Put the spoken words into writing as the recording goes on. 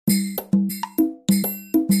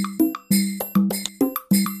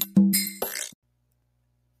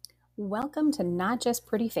Welcome to Not Just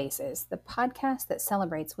Pretty Faces, the podcast that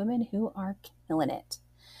celebrates women who are killing it.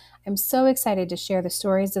 I'm so excited to share the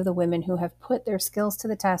stories of the women who have put their skills to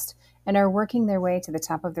the test and are working their way to the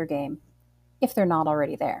top of their game, if they're not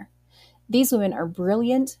already there. These women are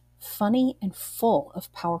brilliant, funny, and full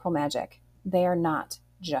of powerful magic. They are not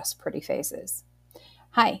just pretty faces.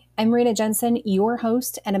 Hi, I'm Rena Jensen, your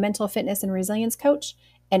host and a mental fitness and resilience coach,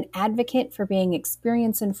 an advocate for being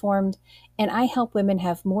experience informed, and I help women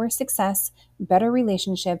have more success, better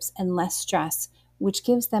relationships, and less stress, which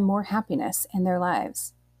gives them more happiness in their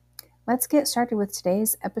lives. Let's get started with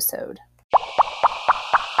today's episode.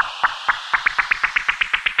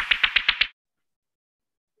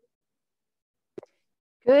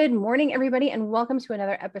 Good morning, everybody, and welcome to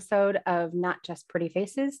another episode of Not Just Pretty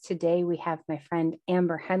Faces. Today we have my friend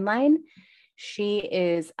Amber Henline. She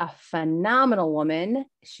is a phenomenal woman.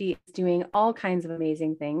 She is doing all kinds of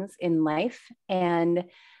amazing things in life, and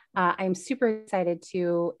I'm super excited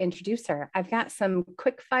to introduce her. I've got some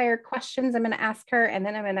quick fire questions I'm going to ask her, and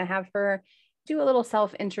then I'm going to have her do a little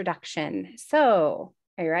self-introduction. So,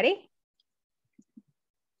 are you ready?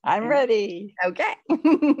 I'm ready. Okay.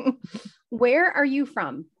 Where are you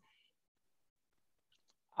from?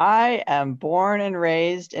 I am born and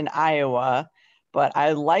raised in Iowa, but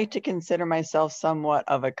I like to consider myself somewhat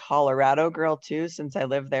of a Colorado girl too, since I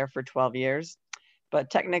lived there for 12 years, but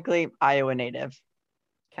technically Iowa native.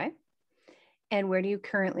 Okay. And where do you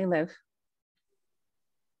currently live?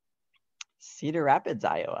 Cedar Rapids,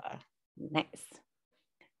 Iowa. Nice.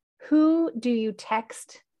 Who do you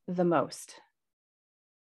text the most?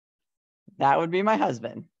 That would be my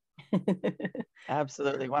husband.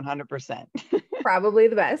 Absolutely, 100%. Probably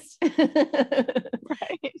the best.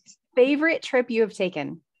 Right. Favorite trip you have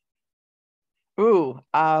taken? Ooh,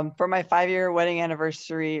 for my 5-year wedding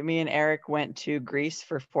anniversary, me and Eric went to Greece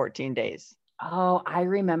for 14 days. Oh, I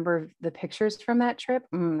remember the pictures from that trip.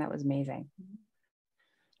 That was amazing.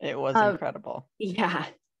 It was incredible. Yeah.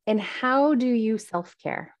 And how do you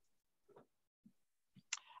self-care?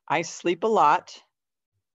 I sleep a lot.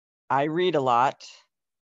 I read a lot.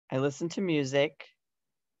 I listen to music.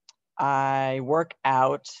 I work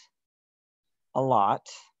out a lot.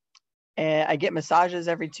 And I get massages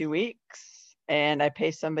every 2 weeks. And I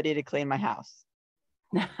pay somebody to clean my house.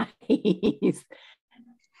 Nice.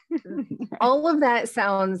 All of that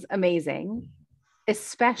sounds amazing,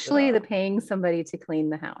 especially the paying somebody to clean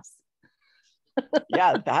the house.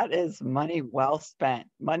 Yeah, that is money well spent.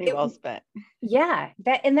 Well spent. Yeah,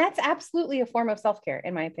 that's absolutely a form of self-care,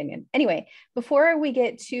 in my opinion. Anyway, before we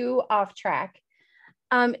get too off track,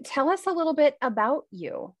 tell us a little bit about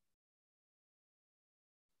you.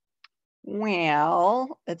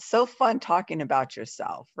 Well, it's so fun talking about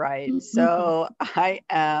yourself, right? So I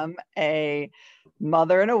am a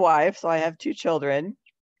mother and a wife, so I have 2 children.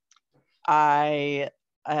 I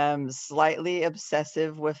am slightly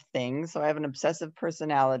obsessive with things. So I have an obsessive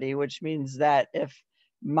personality, which means that if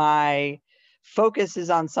my focus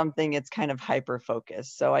is on something, it's kind of hyper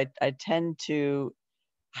focused. So I tend to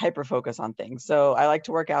hyper focus on things. So I like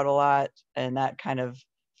to work out a lot, and that kind of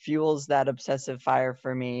fuels that obsessive fire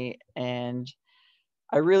for me. And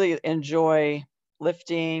I really enjoy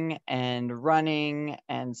lifting and running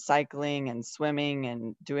and cycling and swimming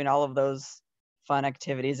and doing all of those fun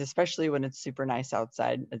activities, especially when it's super nice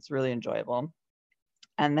outside. It's really enjoyable.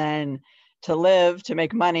 And then to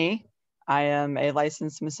make money, I am a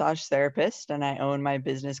licensed massage therapist, and I own my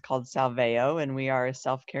business called Salveo, and we are a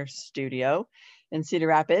self-care studio in Cedar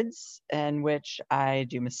Rapids, in which I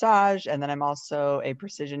do massage, and then I'm also a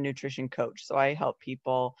precision nutrition coach. So I help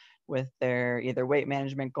people with their either weight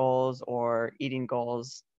management goals or eating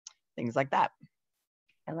goals, things like that.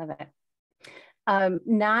 I love it.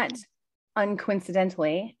 Not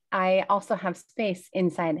uncoincidentally, I also have space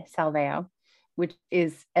inside Salveo, which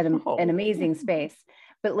is an amazing space.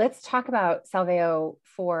 But let's talk about Salveo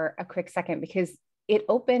for a quick second, because it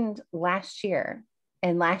opened last year,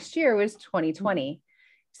 and last year was 2020.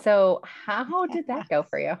 So how did that go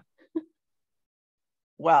for you?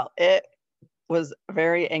 Well, it was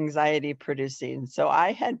very anxiety producing. So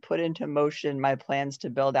I had put into motion my plans to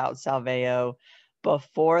build out Salveo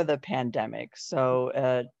before the pandemic.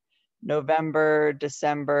 So November,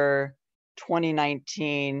 December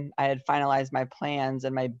 2019, I had finalized my plans,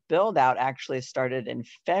 and my build out actually started in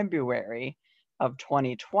February of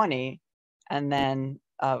 2020. And then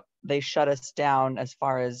they shut us down as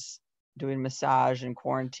far as doing massage and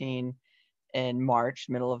quarantine in March,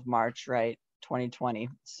 middle of March, right? 2020.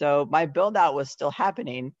 So my build out was still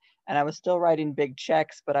happening, and I was still writing big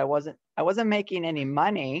checks, but I wasn't making any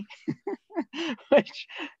money, which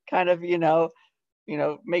kind of,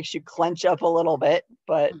 makes you clench up a little bit,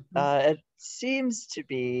 but it seems to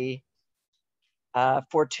be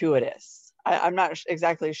fortuitous. I'm not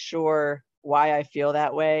exactly sure why I feel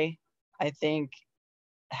that way. I think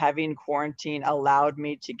having quarantine allowed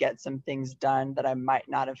me to get some things done that I might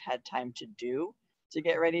not have had time to do to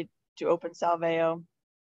get ready to open Salveo.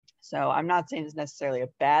 So I'm not saying it's necessarily a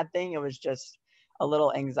bad thing. It was just a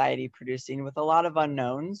little anxiety producing with a lot of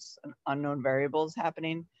unknowns, unknown variables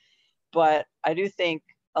happening. But I do think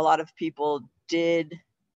a lot of people did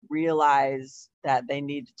realize that they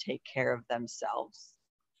need to take care of themselves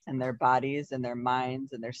and their bodies and their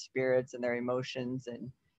minds and their spirits and their emotions.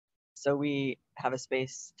 And so we have a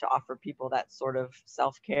space to offer people that sort of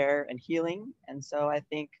self-care and healing. And so I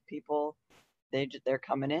think people, they're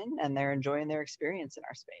coming in and they're enjoying their experience in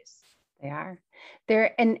our space. They are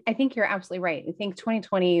there. And I think you're absolutely right. I think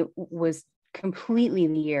 2020 was completely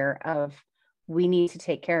the year of, we need to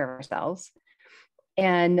take care of ourselves.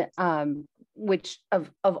 And which of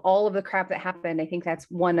all of the crap that happened, I think that's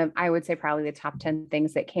one of, I would say probably the top 10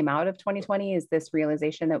 things that came out of 2020 is this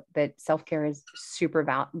realization that self-care is super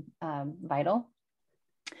vital.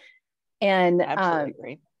 And absolutely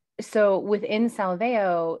agree. So within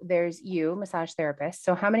Salveo, there's you, massage therapist.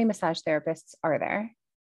 So how many massage therapists are there?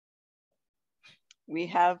 We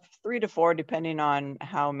have 3 to 4, depending on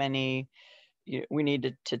how many we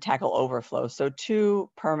need to tackle overflow. So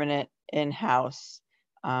 2 permanent in-house,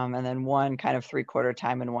 and then 1 kind of 3/4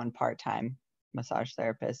 time and 1 part-time massage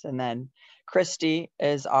therapist. And then Christy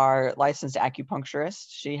is our licensed acupuncturist.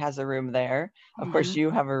 She has a room there. Of course,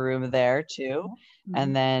 you have a room there too.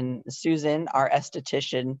 And then Susan, our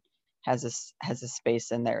esthetician, has a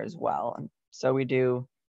space in there as well. And so we do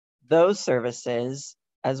those services,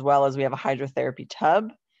 as well as we have a hydrotherapy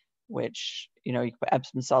tub, which, you can put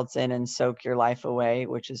Epsom salts in and soak your life away,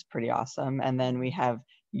 which is pretty awesome. And then we have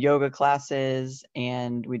yoga classes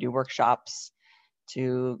and we do workshops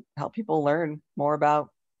to help people learn more about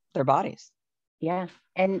their bodies. Yeah.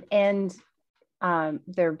 And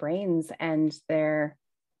their brains and their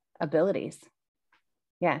abilities.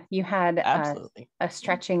 Yeah. You had a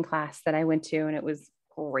stretching class that I went to, and it was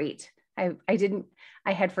great. I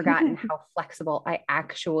had forgotten how flexible I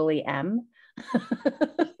actually am.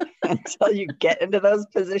 Until you get into those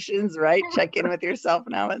positions, right? Check in with yourself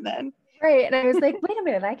now and then. Right. And I was like, wait a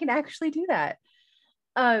minute, I can actually do that.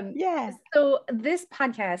 Yeah. So this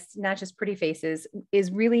podcast, Not Just Pretty Faces,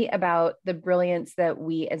 is really about the brilliance that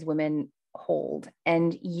we as women hold.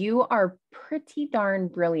 And you are pretty darn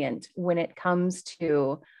brilliant when it comes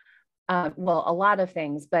to, a lot of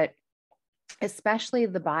things, but especially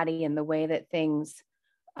the body and the way that things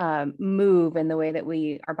move and the way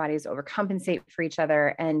that our bodies overcompensate for each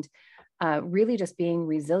other, and really just being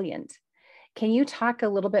resilient. Can you talk a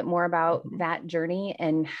little bit more about that journey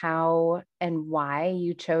and how and why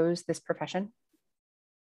you chose this profession?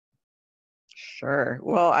 Sure.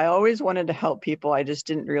 Well, I always wanted to help people. I just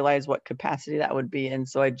didn't realize what capacity that would be. And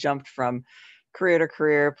so I jumped from career to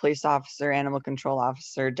career, police officer, animal control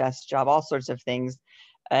officer, desk job, all sorts of things.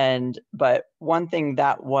 But one thing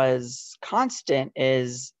that was constant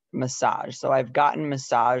is massage. So I've gotten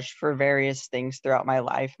massage for various things throughout my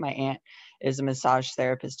life. My aunt is a massage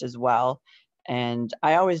therapist as well. And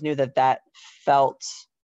I always knew that felt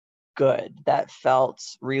good, that felt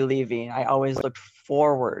relieving. I always looked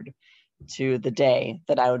forward to the day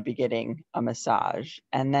that I would be getting a massage.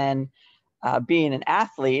 And then being an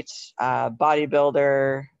athlete,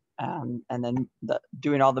 bodybuilder, and then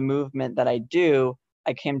doing all the movement that I do,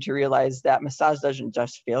 I came to realize that massage doesn't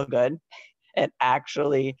just feel good. It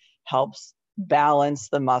actually helps balance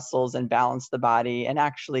the muscles and balance the body and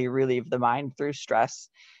actually relieve the mind through stress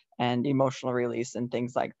and emotional release and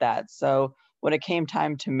things like that. So when it came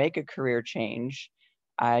time to make a career change,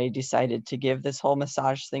 I decided to give this whole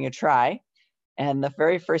massage thing a try. And the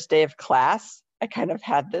very first day of class, I kind of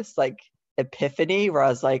had this epiphany where I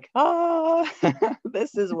was like, oh,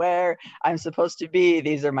 this is where I'm supposed to be.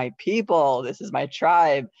 These are my people. This is my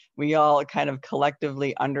tribe. We all kind of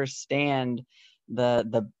collectively understand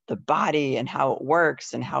the body and how it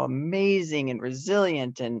works and how amazing and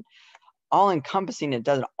resilient and all encompassing it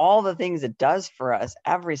does, and all the things it does for us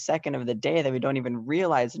every second of the day that we don't even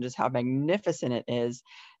realize, and just how magnificent it is.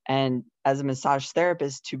 And as a massage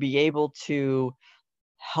therapist, to be able to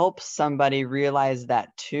help somebody realize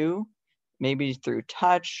that too, maybe through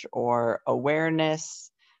touch or awareness,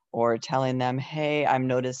 or telling them, hey, I'm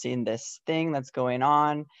noticing this thing that's going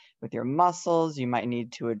on with your muscles. You might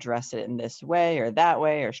need to address it in this way or that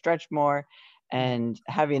way, or stretch more. And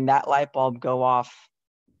having that light bulb go off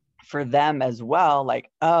for them as well,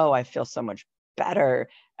 like, oh, I feel so much better.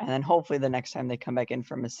 And then hopefully the next time they come back in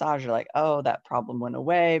for a massage, you're like, oh, that problem went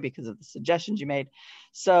away because of the suggestions you made.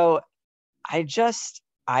 So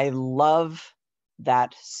I love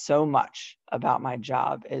that so much about my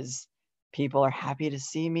job is people are happy to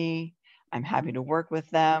see me. I'm happy to work with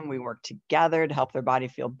them. We work together to help their body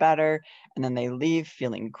feel better. And then they leave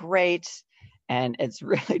feeling great. And it's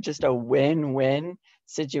really just a win-win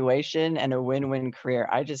situation and a win-win career.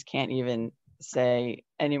 I just can't even say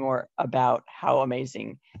any more about how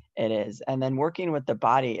amazing it is. And then working with the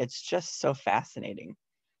body, it's just so fascinating.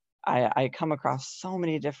 I come across so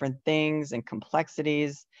many different things and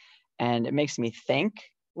complexities, and it makes me think,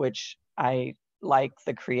 which I like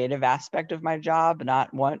the creative aspect of my job.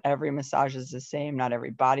 Not every massage is the same, not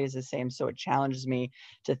every body is the same. So it challenges me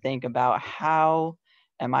to think about how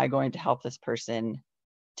am I going to help this person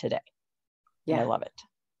today? And I love it.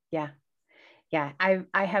 Yeah. Yeah.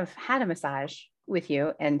 I have had a massage with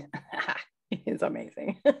you, and it's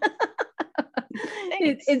amazing.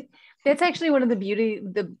 That's actually one of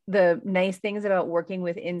the nice things about working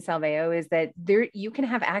within Salveo is that there you can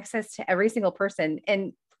have access to every single person.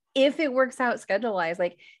 And if it works out schedule wise,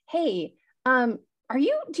 like, hey, do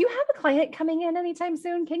you have a client coming in anytime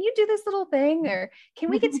soon? Can you do this little thing? Or can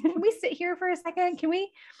we sit here for a second? Can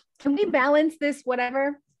we balance this,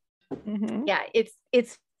 whatever? Mm-hmm. Yeah,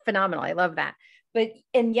 it's phenomenal. I love that.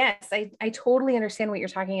 And yes, I totally understand what you're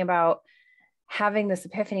talking about, having this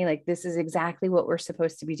epiphany, like this is exactly what we're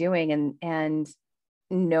supposed to be doing. And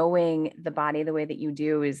knowing the body the way that you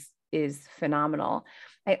do is phenomenal.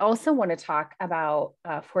 I also want to talk about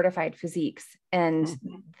fortified physiques and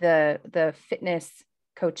the fitness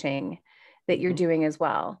coaching that you're doing as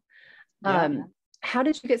well. How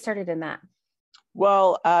did you get started in that?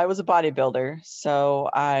 Well, I was a bodybuilder. So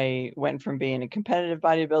I went from being a competitive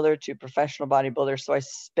bodybuilder to a professional bodybuilder. So I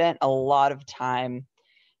spent a lot of time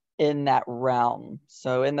in that realm.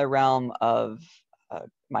 So in the realm of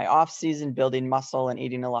my off season, building muscle and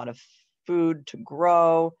eating a lot of food to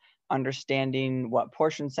grow, understanding what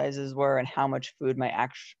portion sizes were and how much food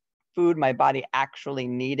my body actually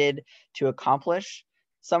needed to accomplish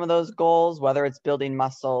some of those goals, whether it's building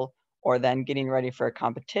muscle or then getting ready for a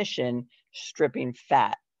competition, stripping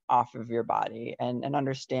fat off of your body and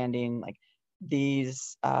understanding like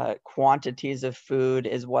these quantities of food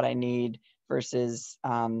is what I need versus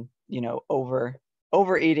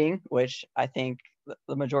overeating, which I think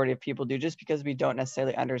the majority of people do just because we don't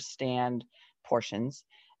necessarily understand portions.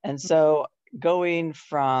 And so going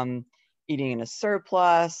from eating in a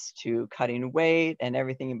surplus to cutting weight and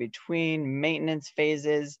everything in between, maintenance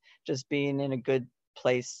phases, just being in a good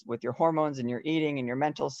place with your hormones and your eating and your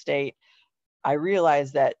mental state, I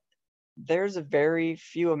realized that there's a very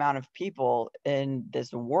few amount of people in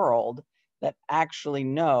this world that actually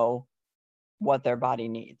know what their body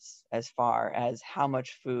needs as far as how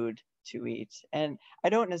much food to eat. And I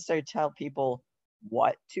don't necessarily tell people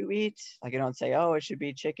what to eat. Like I don't say, oh, it should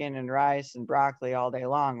be chicken and rice and broccoli all day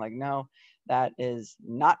long. Like, no, that is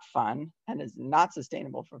not fun and is not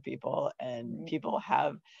sustainable for people. And people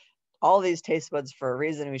have all these taste buds for a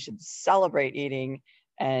reason. We should celebrate eating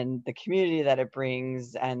and the community that it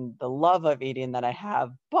brings and the love of eating that I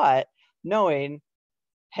have, but knowing,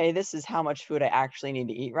 hey, this is how much food I actually need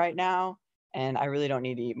to eat right now. And I really don't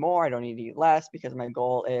need to eat more. I don't need to eat less because my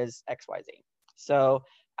goal is XYZ. So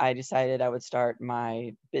I decided I would start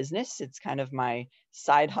my business. It's kind of my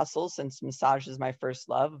side hustle since massage is my first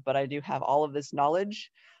love, but I do have all of this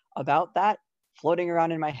knowledge about that floating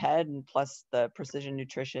around in my head, and plus the precision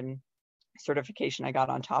nutrition certification I got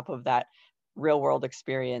on top of that real world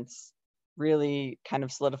experience really kind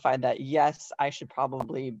of solidified that, yes, I should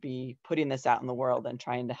probably be putting this out in the world and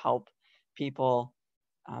trying to help people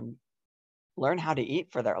learn how to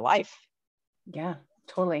eat for their life. Yeah,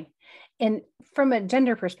 totally. And from a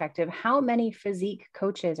gender perspective, how many physique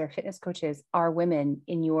coaches or fitness coaches are women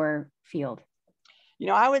in your field?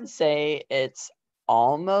 I would say it's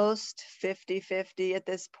almost 50-50 at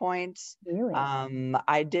this point. Really?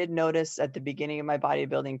 I did notice at the beginning of my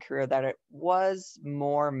bodybuilding career that it was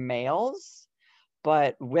more males,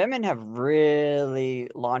 but women have really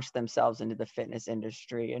launched themselves into the fitness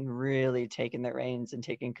industry and really taken the reins and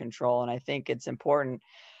taken control. And I think it's important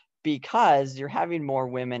because you're having more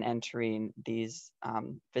women entering these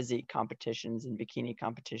physique competitions and bikini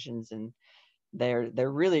competitions, and they're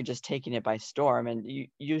really just taking it by storm. And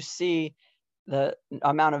you see the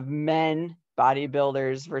amount of men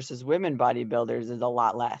bodybuilders versus women bodybuilders is a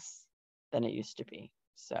lot less than it used to be.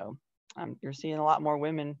 So you're seeing a lot more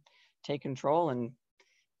women take control and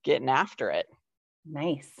getting after it.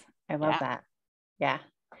 Nice. I love that. Yeah.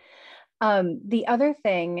 The other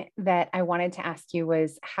thing that I wanted to ask you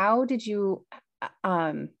was, how did you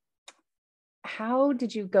how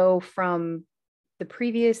did you go from the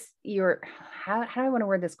previous year? How do I want to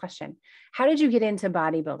word this question? How did you get into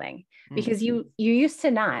bodybuilding? Because you used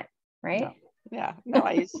to not, right? No. Yeah, no,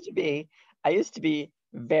 I used to be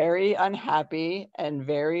very unhappy and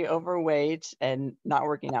very overweight and not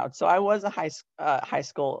working out. So I was a high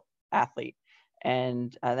school athlete,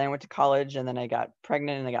 and then I went to college, and then I got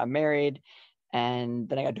pregnant, and I got married, and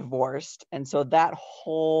then I got divorced. And so that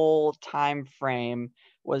whole time frame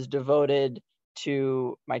was devoted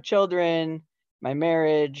to my children, my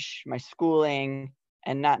marriage, my schooling,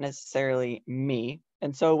 and not necessarily me.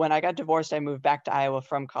 And so when I got divorced, I moved back to Iowa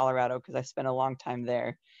from Colorado because I spent a long time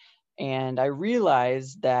there. And I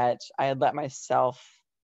realized that I had let myself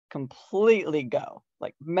completely go,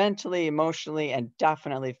 like mentally, emotionally, and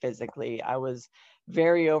definitely physically. I was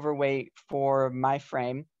very overweight for my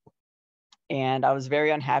frame, and I was very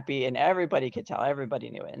unhappy, and everybody could tell, everybody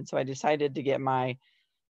knew it. And so I decided to get my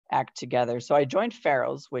act together. So I joined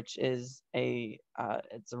Farrell's, which is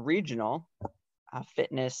it's a regional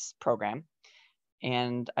fitness program.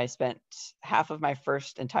 And I spent half of my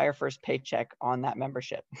entire first paycheck on that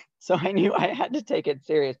membership. So I knew I had to take it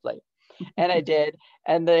seriously. And I did.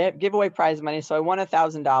 And they give away prize money. So I won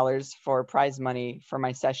 $1,000 for prize money for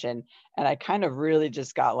my session. And I kind of really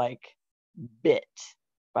just got like bit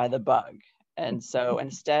by the bug. And so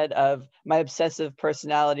instead of my obsessive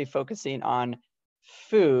personality focusing on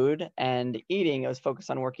food and eating, it was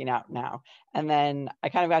focused on working out now. And then I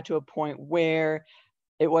kind of got to a point where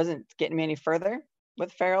it wasn't getting me any further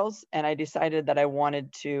with Farrell's, and I decided that I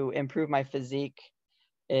wanted to improve my physique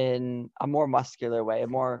in a more muscular way, a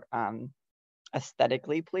more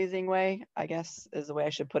aesthetically pleasing way, I guess is the way I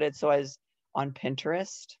should put it. So I was on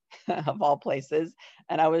Pinterest of all places,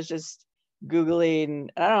 and I was just Googling,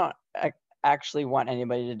 and I actually want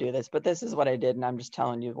anybody to do this, but this is what I did, and I'm just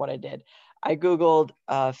telling you what I did. I Googled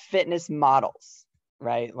fitness models,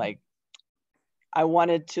 right? Like I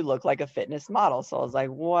wanted to look like a fitness model. So I was like,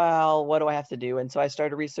 well, what do I have to do? And so I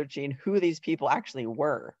started researching who these people actually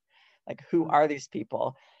were. Like, who are these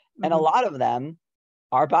people? And a lot of them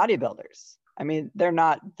are bodybuilders. I mean, they're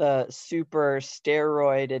not the super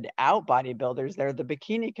steroided out bodybuilders. They're the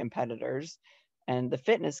bikini competitors and the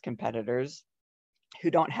fitness competitors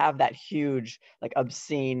who don't have that huge, like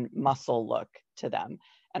obscene muscle look to them.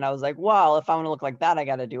 And I was like, well, if I want to look like that, I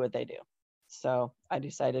got to do what they do. So I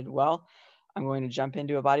decided, well, I'm going to jump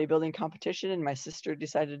into a bodybuilding competition, and my sister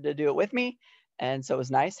decided to do it with me. And so it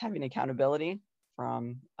was nice having accountability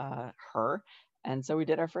from her. And so we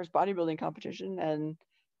did our first bodybuilding competition, and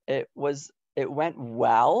it went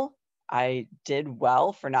well. I did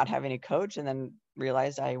well for not having a coach, and then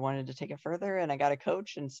realized I wanted to take it further, and I got a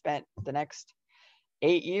coach and spent the next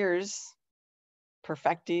 8 years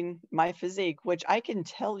perfecting my physique, which I can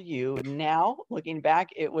tell you now, looking back,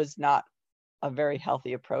 it was not a very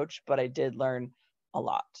healthy approach, but I did learn a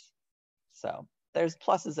lot. So there's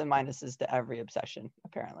pluses and minuses to every obsession,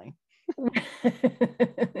 apparently.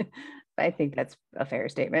 I think that's a fair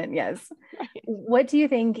statement. Yes. Right. What do you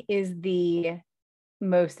think is the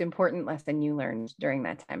most important lesson you learned during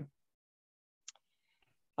that time?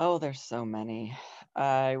 Oh, there's so many.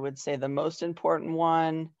 I would say the most important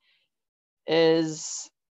one is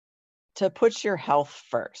to put your health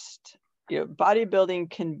first.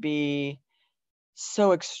 Bodybuilding can be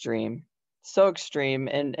so extreme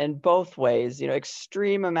in both ways.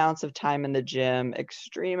 Extreme amounts of time in the gym,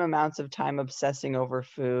 extreme amounts of time obsessing over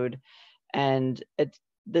food, and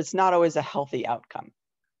it's not always a healthy outcome,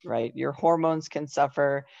 right? Your hormones can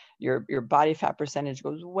suffer, your body fat percentage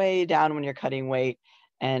goes way down when you're cutting weight,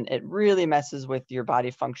 and it really messes with your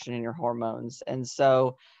body function and your hormones. And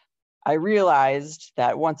so I realized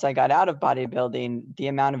that once I got out of bodybuilding, the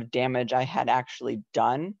amount of damage I had actually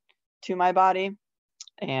done to my body.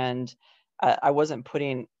 And I wasn't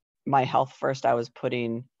putting my health first. I was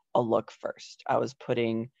putting a look first. I was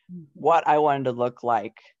putting what I wanted to look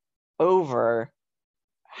like over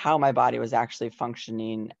how my body was actually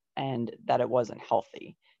functioning, and that it wasn't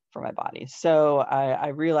healthy for my body. So I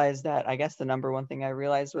realized that, I guess the number one thing I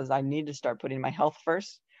realized was I need to start putting my health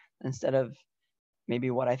first instead of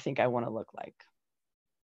maybe what I think I want to look like.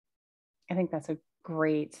 I think that's a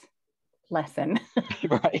great lesson.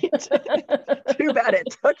 Right. Too bad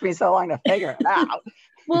it took me so long to figure it out.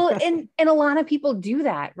 Well, and a lot of people do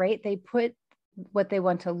that, right? They put what they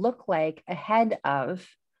want to look like ahead of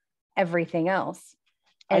everything else.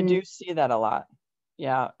 And I do see that a lot.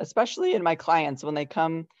 Yeah, especially in my clients when they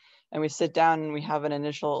come and we sit down and we have an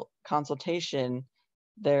initial consultation.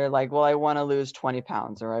 They're like, well, I want to lose 20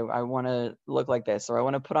 pounds, or I want to look like this, or I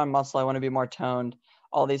want to put on muscle, I want to be more toned,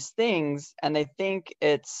 all these things. And they think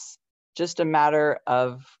it's just a matter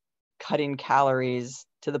of cutting calories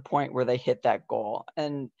to the point where they hit that goal.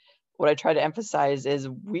 And what I try to emphasize is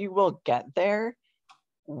we will get there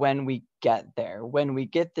when we get there, when we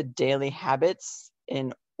get the daily habits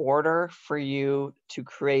in order for you to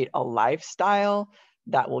create a lifestyle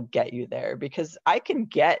that will get you there. Because I can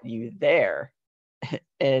get you there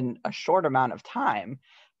in a short amount of time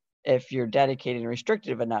if you're dedicated and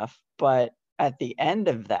restrictive enough. But at the end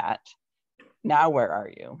of that, now where are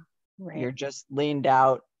you? Right. You're just leaned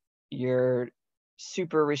out. You're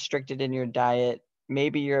super restricted in your diet.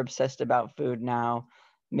 Maybe you're obsessed about food now.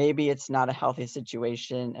 Maybe it's not a healthy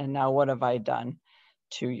situation. And now what have I done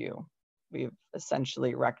to you? We've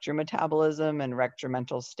essentially wrecked your metabolism and wrecked your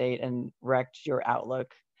mental state and wrecked your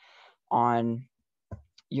outlook on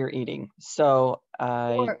your eating. So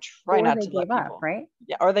I try not to let people, right?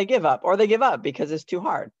 Yeah, or they give up because it's too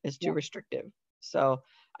hard. It's too restrictive. So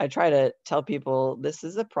I try to tell people this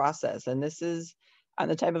is a process, and I'm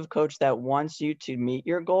the type of coach that wants you to meet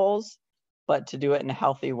your goals, but to do it in a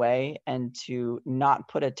healthy way and to not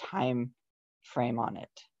put a time frame on it.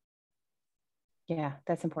 Yeah,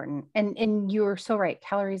 that's important. And you're so right.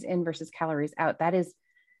 Calories in versus calories out.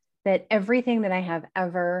 That everything that I have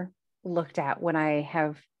ever looked at when I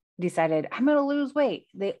have decided I'm going to lose weight,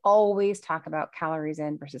 they always talk about calories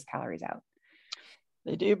in versus calories out.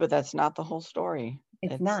 They do, but that's not the whole story.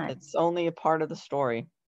 It's not. It's only a part of the story.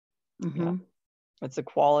 Mm-hmm. Yeah. It's the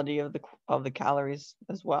quality of the calories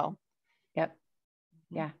as well. Yep.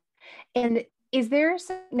 Yeah. And is there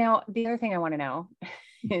now the other thing I want to know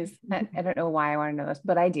is I don't know why I want to know this,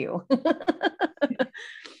 but I do.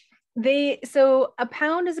 So a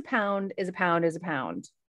pound is a pound is a pound is a pound.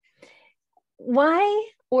 Why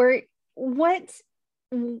or what?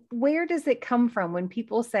 Where does it come from when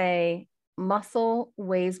people say muscle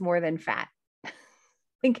weighs more than fat?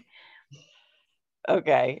 Like,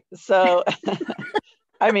 okay, so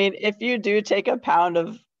I mean, if you do take a pound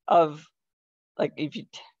of like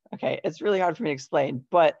okay, it's really hard for me to explain,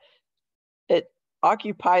 but it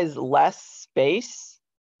occupies less space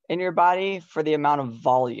in your body for the amount of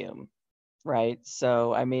volume, right?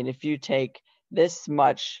 So I mean, if you take this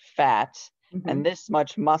much fat and this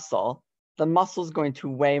much muscle, the muscle is going to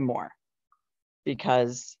weigh more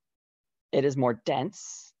because it is more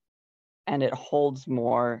dense and it holds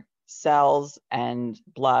more cells and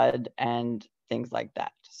blood and things like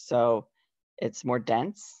that. So it's more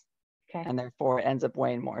dense, and therefore it ends up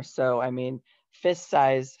weighing more. So I mean, fist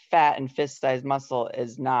size fat and fist size muscle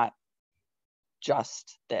is not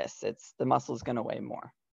just this. It's the muscle is going to weigh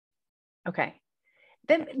more. Okay.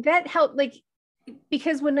 That helped, like,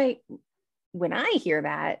 because when I hear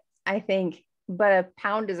that, I think, but a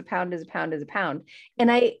pound is a pound is a pound is a pound.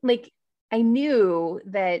 And I knew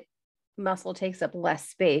that muscle takes up less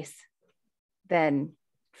space than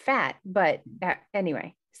fat, but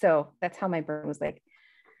anyway, so that's how my brain was like,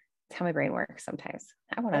 that's how my brain works sometimes.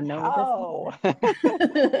 I want to know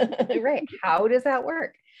this. Right. How does that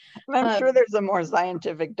work? I'm sure there's a more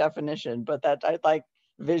scientific definition, but that I like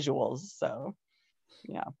visuals. So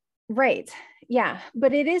yeah. Right. Yeah.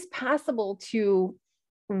 But it is possible to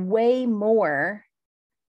weigh more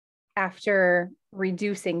after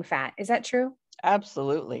reducing fat. Is that true?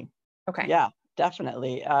 Absolutely. Okay. Yeah,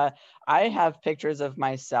 definitely. I have pictures of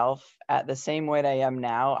myself at the same weight I am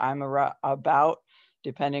now. I'm about,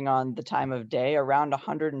 depending on the time of day, around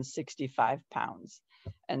 165 pounds.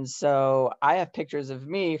 And so I have pictures of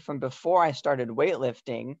me from before I started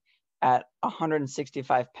weightlifting at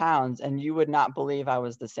 165 pounds, and you would not believe I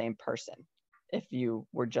was the same person if you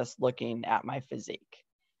were just looking at my physique.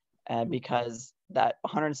 Because that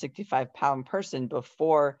 165 pound person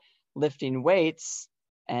before lifting weights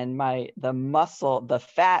and the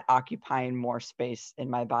fat occupying more space in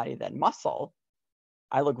my body than muscle,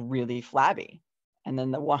 I look really flabby. And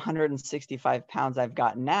then the 165 pounds I've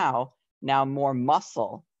got now more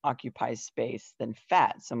muscle occupies space than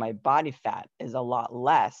fat. So my body fat is a lot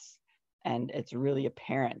less, and it's really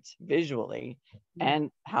apparent visually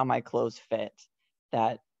and how my clothes fit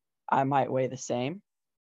that I might weigh the same,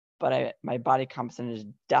 but my body composition is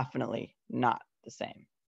definitely not the same.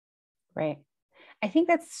 Right. I think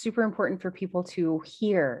that's super important for people to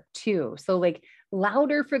hear too. So like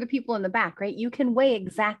louder for the people in the back, right? You can weigh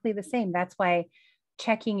exactly the same. That's why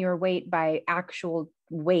checking your weight by actual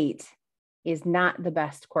weight is not the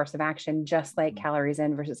best course of action, just like calories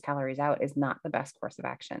in versus calories out is not the best course of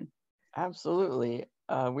action. Absolutely.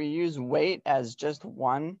 We use weight as just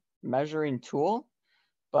one measuring tool,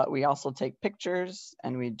 but we also take pictures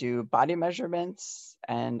and we do body measurements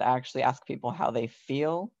and actually ask people how they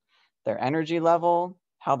feel, their energy level,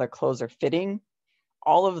 how their clothes are fitting.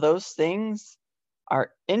 All of those things are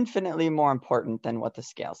infinitely more important than what the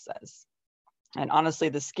scale says. And honestly,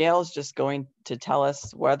 the scale is just going to tell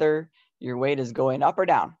us whether your weight is going up or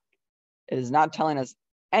down. It is not telling us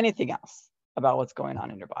anything else about what's going on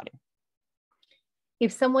in your body.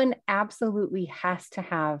 If someone absolutely has to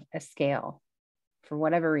have a scale for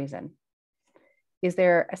whatever reason, is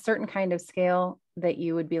there a certain kind of scale that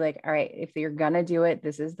you would be like, all right, if you're going to do it,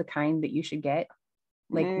 this is the kind that you should get?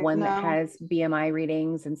 Like one that No. has BMI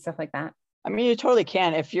readings and stuff like that? I mean, you totally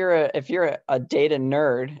can. If you're a data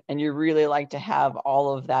nerd and you really like to have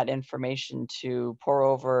all of that information to pour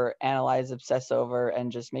over, analyze, obsess over,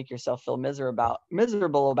 and just make yourself feel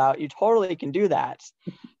miserable about, you totally can do that.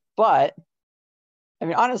 But I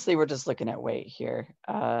mean, honestly, we're just looking at weight here,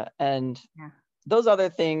 and those other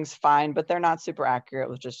things, fine, but they're not super accurate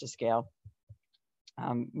with just a scale.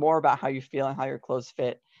 More about how you feel and how your clothes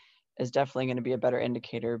fit is definitely going to be a better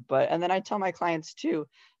indicator. And then I tell my clients too.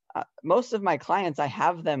 Most of my clients, I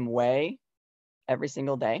have them weigh every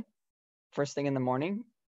single day, first thing in the morning.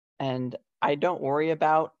 And I don't worry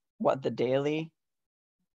about what the daily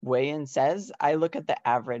weigh-in says. I look at the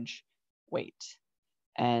average weight.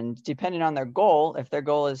 And depending on their goal, if their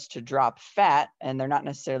goal is to drop fat and they're not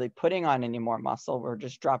necessarily putting on any more muscle, we're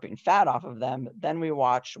just dropping fat off of them, then we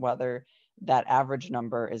watch whether that average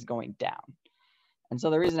number is going down. And so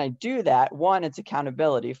the reason I do that, one, it's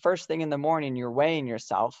accountability. First thing in the morning, you're weighing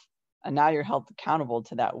yourself, and now you're held accountable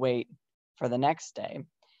to that weight for the next day.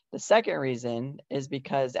 The second reason is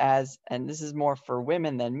because and this is more for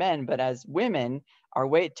women than men, but as women, our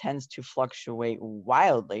weight tends to fluctuate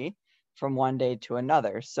wildly from one day to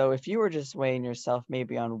another. So if you were just weighing yourself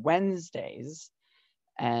maybe on Wednesdays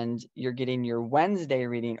and you're getting your Wednesday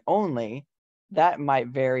reading only, that might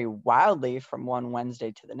vary wildly from one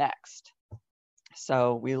Wednesday to the next.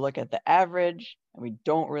 So we look at the average and we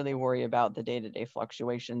don't really worry about the day-to-day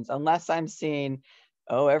fluctuations unless I'm seeing,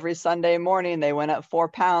 every Sunday morning they went up 4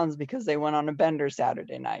 pounds because they went on a bender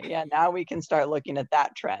Saturday night. Yeah, now we can start looking at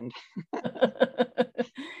that trend.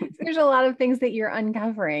 There's a lot of things that you're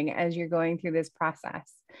uncovering as you're going through this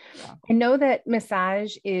process. Yeah. I know that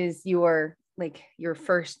massage is your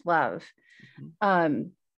first love. Mm-hmm.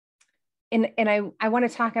 And I want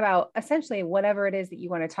to talk about essentially whatever it is that you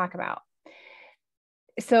want to talk about.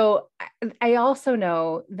 So I also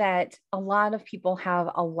know that a lot of people have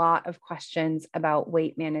a lot of questions about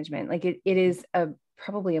weight management. Like it is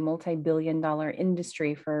probably a multi-billion-dollar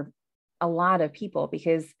industry for a lot of people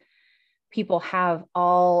because people have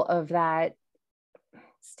all of that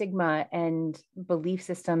stigma and belief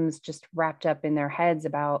systems just wrapped up in their heads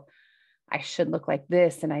about I should look like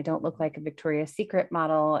this and I don't look like a Victoria's Secret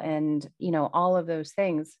model and, all of those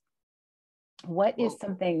things. What is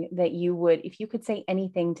something that you would, if you could say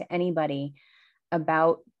anything to anybody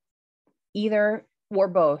about either or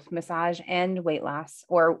both massage and weight loss,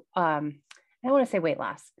 or I don't want to say weight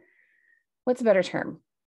loss. What's a better term?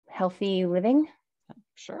 Healthy living?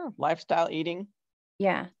 Sure. Lifestyle eating.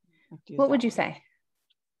 Yeah. What would you say?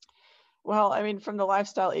 Well, I mean, from the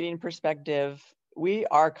lifestyle eating perspective, we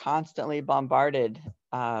are constantly bombarded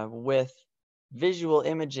with visual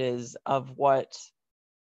images of what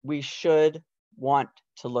we should want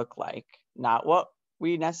to look like, not what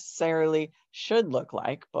we necessarily should look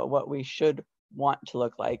like, but what we should want to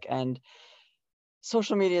look like. And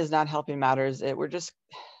social media is not helping matters.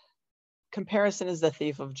 Comparison is the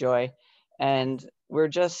thief of joy. And we're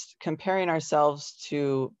just comparing ourselves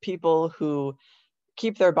to people who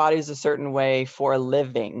keep their bodies a certain way for a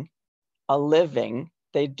living.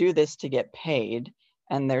 They do this to get paid,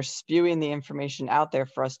 and they're spewing the information out there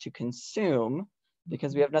for us to consume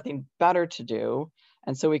because we have nothing better to do.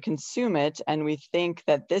 And so we consume it and we think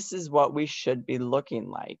that this is what we should be looking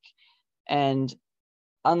like. And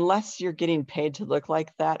unless you're getting paid to look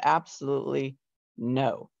like that, absolutely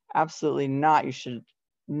no, absolutely not. You should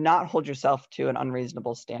not hold yourself to an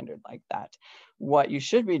unreasonable standard like that. What you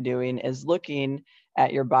should be doing is looking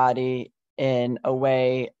at your body in a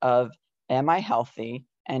way of, am I healthy?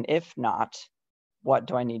 And if not, what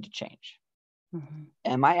do I need to change? Mm-hmm.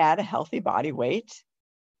 Am I at a healthy body weight?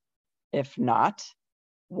 If not,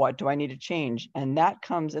 what do I need to change? And that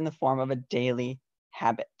comes in the form of a daily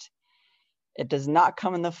habit. It does not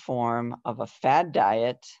come in the form of a fad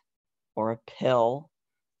diet or a pill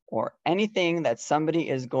or anything that somebody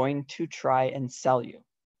is going to try and sell you.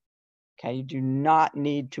 Okay, you do not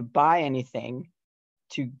need to buy anything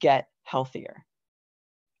to get healthier.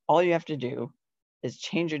 All you have to do is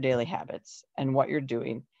change your daily habits and what you're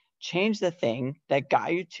doing. Change the thing that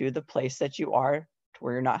got you to the place that you are to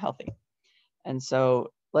where you're not healthy. And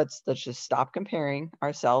so let's just stop comparing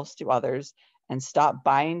ourselves to others and stop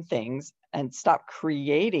buying things and stop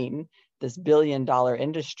creating this billion-dollar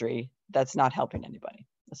industry that's not helping anybody.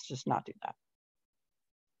 Let's just not do that.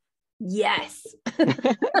 Yes.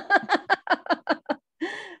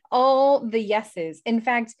 All the yeses. In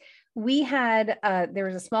fact, we had, there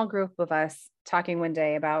was a small group of us talking one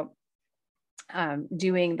day about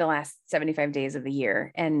doing the last 75 days of the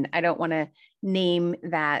year. And I don't want to name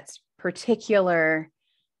that particular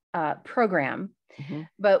program,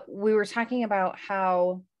 but we were talking about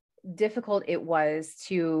how difficult it was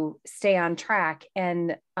to stay on track.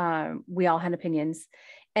 And we all had opinions.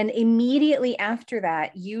 And immediately after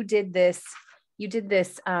that, you did this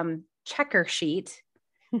checker sheet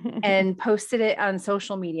and posted it on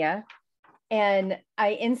social media. And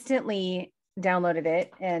I instantly downloaded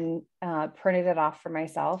it and printed it off for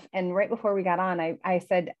myself. And right before we got on, I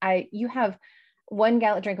said, you have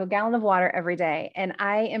drink a gallon of water every day. And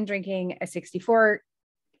I am drinking a 64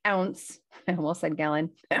 ounce, I almost said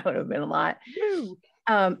gallon, that would have been a lot,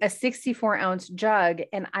 a 64 ounce jug.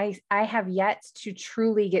 And I have yet to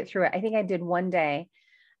truly get through it. I think I did one day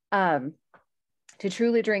to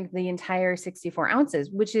truly drink the entire 64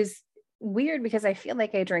 ounces, which is weird because I feel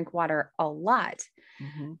like I drink water a lot.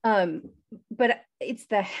 But it's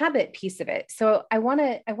the habit piece of it. So I want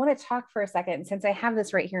to talk for a second, since I have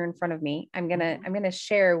this right here in front of me. I'm going to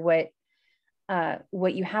share what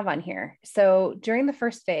you have on here. So during the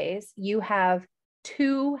first phase, you have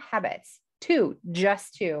two habits,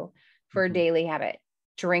 just two for a daily habit.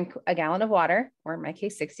 Drink a gallon of water, or in my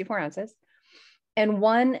case, 64 ounces, and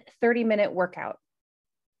one 30-minute workout.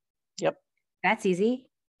 Yep. That's easy.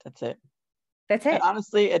 That's it. That's it. And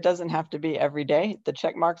honestly, it doesn't have to be every day. The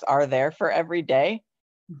check marks are there for every day.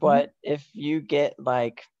 But if you get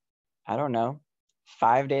like, I don't know,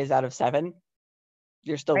 5 days out of 7,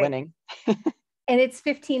 you're still winning. And it's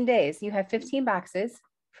 15 days. You have 15 boxes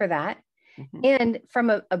for that. And from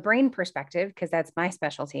a brain perspective, because that's my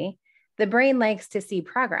specialty, the brain likes to see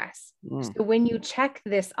progress. So when you check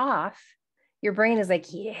this off, your brain is like,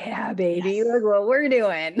 yeah, baby, look what we're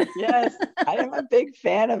doing. Yes. I am a big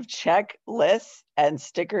fan of checklists and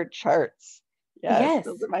sticker charts. Yes.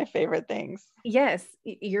 Those are my favorite things. Yes.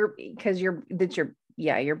 Your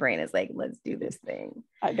brain is like, let's do this thing.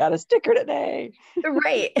 I got a sticker today.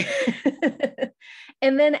 Right.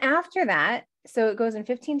 And then after that, so it goes in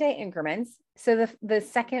 15-day increments. So the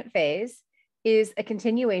second phase is a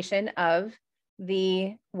continuation of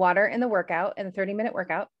the water and the workout and the 30-minute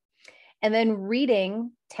workout. And then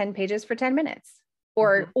reading 10 pages for 10 minutes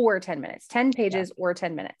or 10 minutes, 10 pages or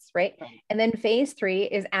 10 minutes, right? And then phase 3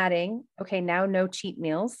 is adding, okay, now no cheat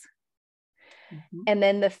meals. And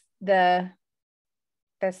then that's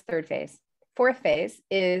third phase. Fourth phase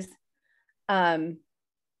is a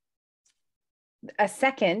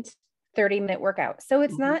second 30-minute workout. So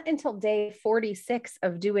it's not until day 46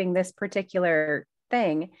 of doing this particular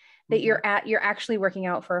thing that you're actually working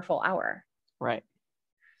out for a full hour. Right.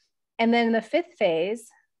 And then the fifth phase,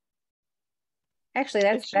 actually,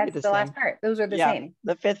 that's the last part. Those are the same.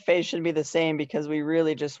 The fifth phase should be the same because we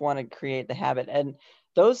really just want to create the habit. And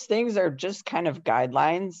those things are just kind of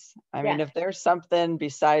guidelines. I mean, if there's something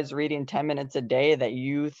besides reading 10 minutes a day that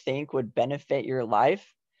you think would benefit your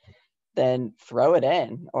life, then throw it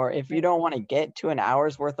in. Or if you don't want to get to an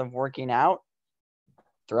hour's worth of working out,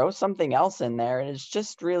 throw something else in there. And it's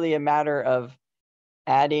just really a matter of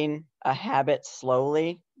adding a habit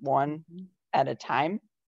slowly, one at a time,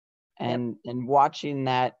 and watching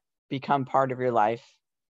that become part of your life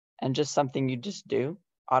and just something you just do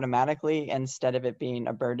automatically instead of it being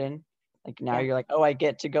a burden. Like now you're like, oh, I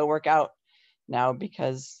get to go work out now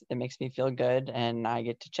because it makes me feel good and I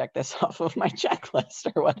get to check this off of my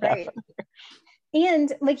checklist or whatever. Right.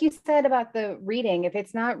 And like you said about the reading, if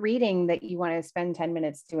it's not reading that you want to spend 10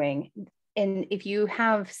 minutes doing, and if you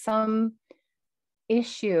have some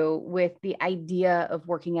issue with the idea of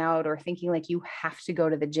working out or thinking like you have to go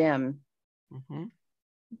to the gym,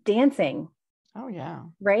 dancing. Oh yeah.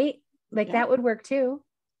 Right? Like that would work too.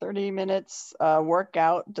 30 minutes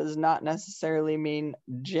workout does not necessarily mean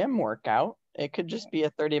gym workout. It could just be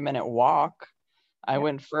a 30-minute walk. I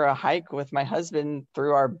went for a hike with my husband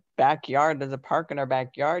through our backyard. There's a park in our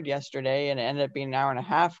backyard yesterday, and it ended up being an hour and a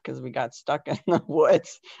half because we got stuck in the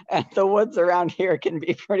woods. And the woods around here can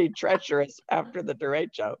be pretty treacherous after the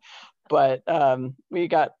derecho. But we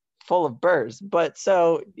got full of burrs. But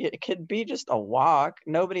so it could be just a walk.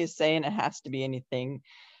 Nobody's saying it has to be anything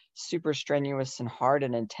super strenuous and hard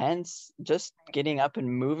and intense. Just getting up and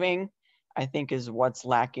moving, I think, is what's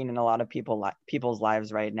lacking in a lot of people's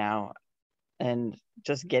lives right now. And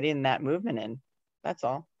just getting that movement in. That's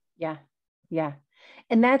all. Yeah. Yeah.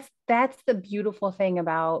 And that's the beautiful thing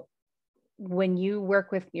about when you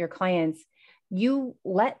work with your clients, you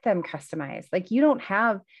let them customize. Like you don't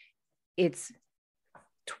have, it's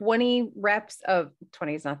 20 reps of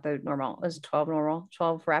 20 is not the normal. Is 12 normal?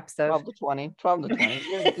 12 reps of 12 to 20, 12 to 20.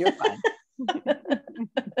 You're fine.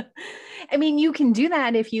 I mean, you can do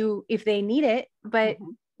that if they need it, but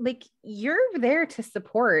like you're there to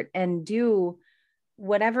support and do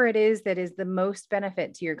whatever it is that is the most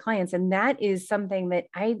benefit to your clients. And that is something that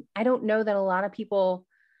I don't know that a lot of people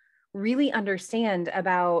really understand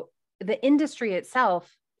about the industry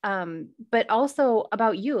itself. But also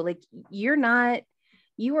about you. Like you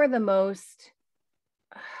are the most,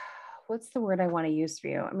 what's the word I want to use for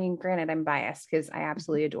you? I mean, granted, I'm biased because I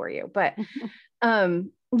absolutely adore you, but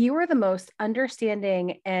you are the most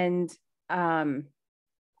understanding and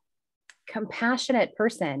compassionate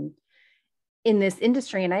person in this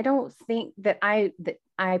industry. And I don't think that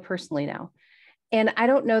I personally know. And I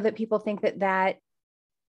don't know that people think that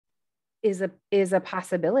is a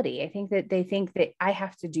possibility. I think that they think that I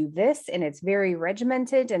have to do this and it's very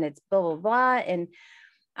regimented and it's blah, blah, blah. And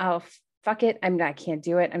oh, fuck it. I can't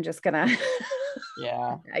do it. I'm just gonna,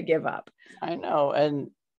 yeah, I give up. I know.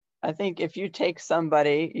 And I think if you take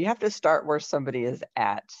somebody, you have to start where somebody is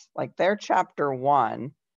at. Like their chapter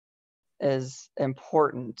 1 is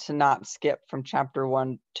important to not skip from chapter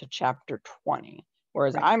 1 to chapter 20.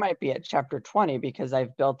 Whereas I might be at chapter 20 because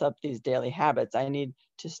I've built up these daily habits. I need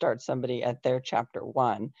to start somebody at their chapter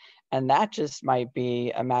 1. And that just might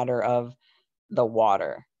be a matter of the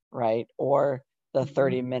water, right? Or the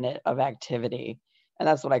 30-minute of activity. And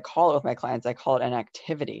that's what I call it with my clients. I call it an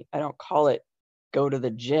activity. I don't call it go to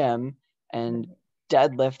the gym and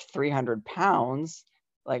deadlift 300 pounds.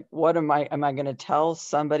 Like, what am I going to tell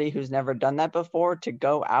somebody who's never done that before to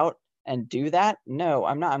go out and do that? No,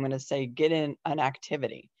 I'm not. I'm going to say, get in an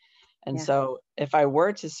activity. And so if I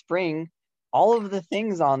were to spring all of the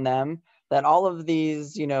things on them that all of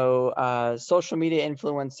these, social media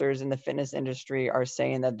influencers in the fitness industry are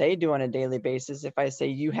saying that they do on a daily basis, if I say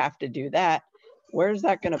you have to do that, where's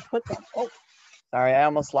that going to put them? Oh, sorry, I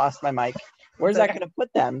almost lost my mic. Where's that going to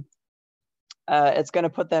put them? It's going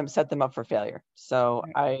to set them up for failure. So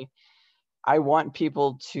I want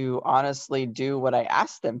people to honestly do what I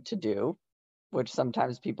ask them to do, which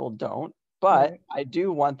sometimes people don't. But I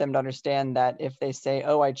do want them to understand that if they say,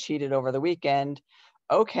 oh, I cheated over the weekend,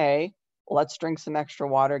 okay, let's drink some extra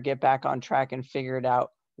water, get back on track and figure it out.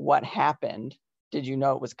 What happened? Did you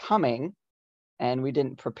know it was coming and we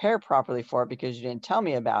didn't prepare properly for it because you didn't tell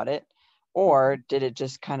me about it? Or did it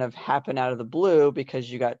just kind of happen out of the blue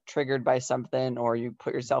because you got triggered by something or you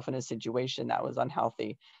put yourself in a situation that was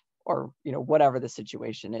unhealthy or, whatever the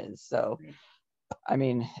situation is. So, I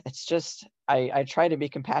mean, it's just, I try to be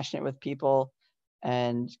compassionate with people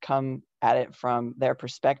and come at it from their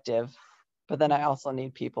perspective. But then I also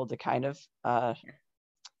need people to kind of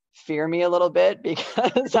fear me a little bit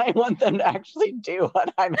because I want them to actually do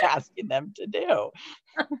what I'm asking them to do.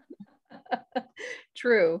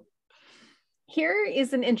 True. Here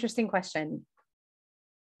is an interesting question.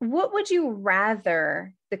 What would you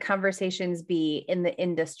rather the conversations be in the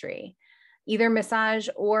industry, either massage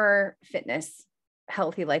or fitness,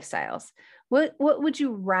 healthy lifestyles? What would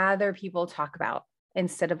you rather people talk about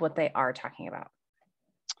instead of what they are talking about?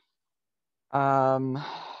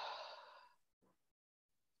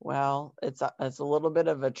 Well, it's a little bit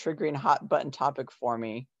of a triggering hot button topic for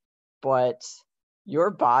me, but your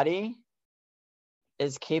body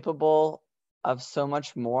is capable of so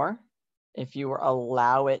much more if you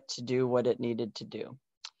allow it to do what it needed to do.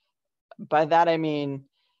 By that, I mean,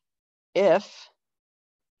 if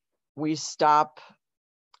we stop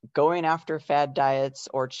going after fad diets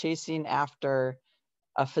or chasing after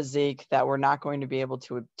a physique that we're not going to be able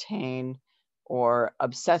to obtain or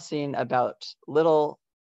obsessing about little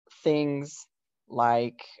things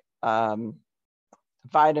like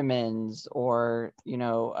vitamins or,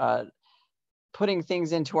 putting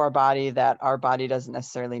things into our body that our body doesn't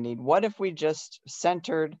necessarily need. What if we just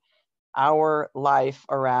centered our life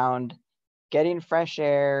around getting fresh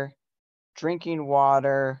air, drinking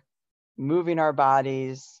water, moving our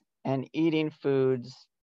bodies, and eating foods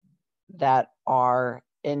that are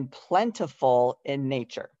plentiful in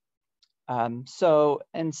nature? So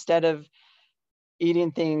instead of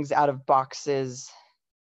eating things out of boxes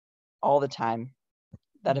all the time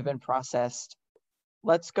that have been processed,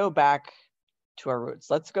 let's go back to our roots.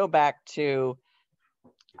 Let's go back to,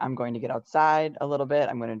 I'm going to get outside a little bit.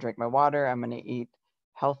 I'm going to drink my water. I'm going to eat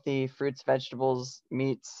healthy fruits, vegetables,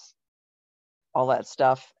 meats, all that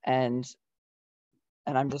stuff. And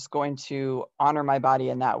I'm just going to honor my body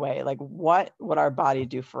in that way. Like, what would our body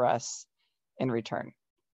do for us in return?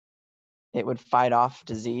 It would fight off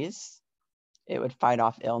disease. It would fight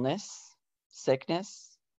off illness.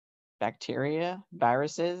 sickness, bacteria,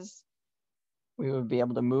 viruses. We would be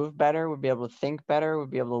able to move better, would be able to think better,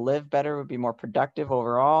 would be able to live better, would be more productive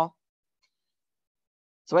overall.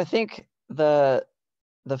 So I think the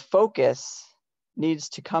focus needs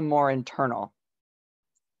to come more internal.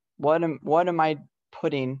 What am I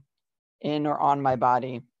putting in or on my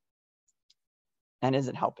body, and is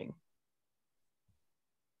it helping?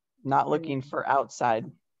 Not looking for outside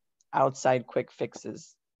quick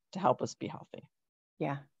fixes to help us be healthy.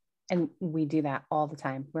 Yeah. And we do that all the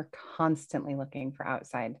time. We're constantly looking for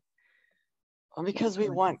outside. Well, because we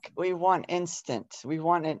want instant. We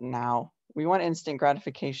want it now. We want instant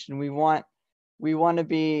gratification. We want to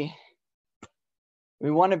be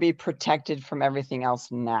protected from everything else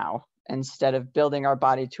now, instead of building our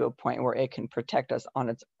body to a point where it can protect us on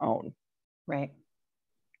its own. Right.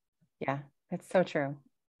 Yeah, that's so true.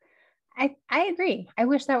 I agree. I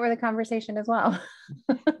wish that were the conversation as well.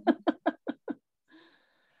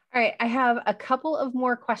 All right. I have a couple of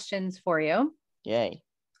more questions for you. Yay.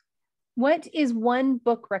 What is one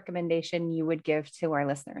book recommendation you would give to our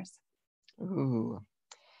listeners? Ooh.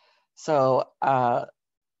 So, are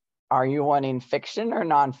you wanting fiction or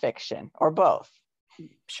nonfiction, or both?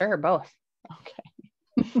 Sure, both.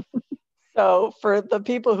 Okay. So for the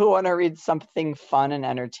people who want to read something fun and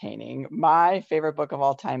entertaining, my favorite book of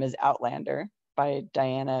all time is Outlander by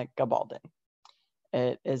Diana Gabaldon.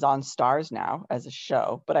 It is on Stars now as a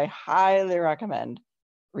show, but I highly recommend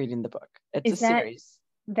reading the book. It's a series.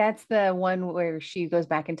 That's the one where she goes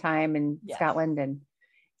back in time in Yes. Scotland, and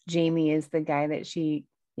Jamie is the guy that she,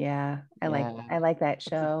 I like that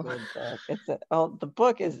show. It's a good book. The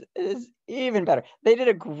book is even better. They did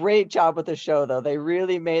a great job with the show, though. They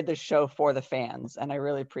really made the show for the fans, and I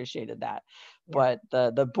really appreciated that. Yeah.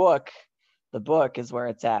 But the book is where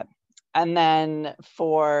it's at. And then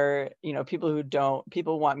for,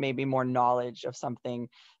 people want maybe more knowledge of something,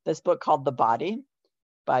 this book called The Body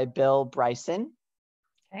by Bill Bryson.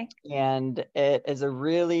 Okay. And it is a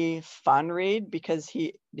really fun read because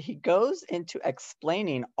he goes into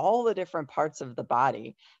explaining all the different parts of the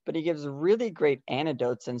body, but he gives really great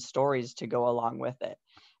anecdotes and stories to go along with it.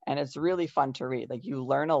 And it's really fun to read. Like, you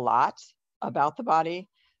learn a lot about the body,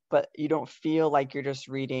 but you don't feel like you're just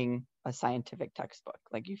reading a scientific textbook.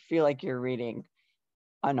 Like, you feel like you're reading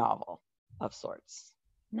a novel of sorts.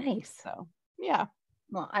 Nice. So, yeah.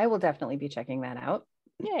 Well, I will definitely be checking that out.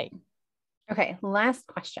 Yay. Okay, last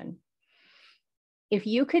question. If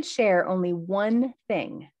you could share only one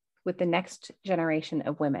thing with the next generation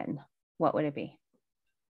of women, what would it be?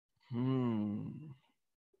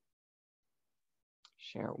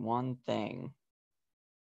 Share one thing.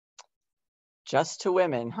 Just to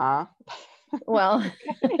women, huh? Well,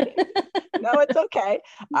 no, it's okay.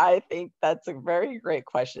 I think that's a very great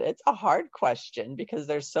question. It's a hard question because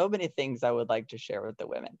there's so many things I would like to share with the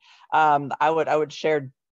women. I would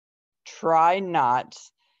share, try not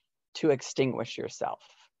to extinguish yourself.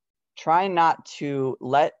 Try not to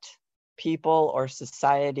let people or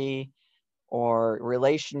society or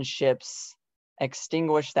relationships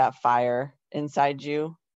extinguish that fire inside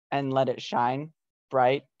you and let it shine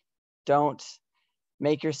bright. Don't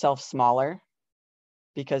make yourself smaller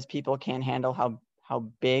because people can't handle how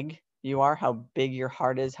big you are, how big your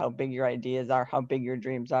heart is, how big your ideas are, how big your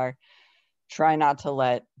dreams are. Try not to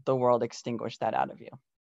let the world extinguish that out of you.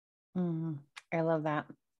 I love that.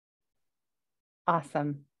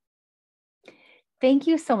 Awesome. Thank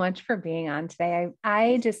you so much for being on today.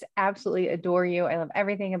 I just absolutely adore you. I love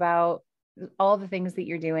everything about all the things that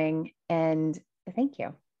you're doing. And thank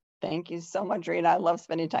you. Thank you so much, Rita. I love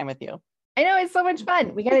spending time with you. I know, it's so much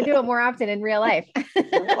fun. We got to do it more often in real life.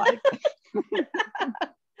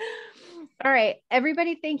 All right,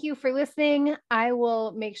 everybody, thank you for listening. I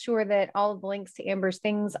will make sure that all of the links to Amber's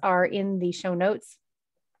things are in the show notes.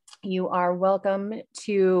 You are welcome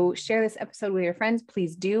to share this episode with your friends.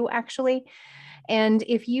 Please do, actually. And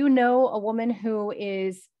if you know a woman who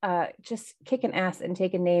is just kicking ass and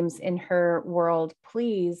taking names in her world,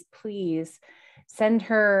 please send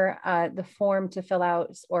her the form to fill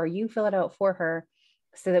out, or you fill it out for her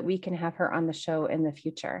so that we can have her on the show in the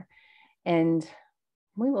future. And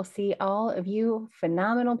we will see all of you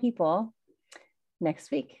phenomenal people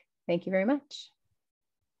next week. Thank you very much.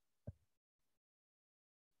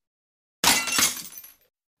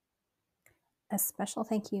 A special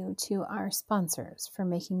thank you to our sponsors for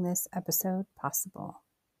making this episode possible.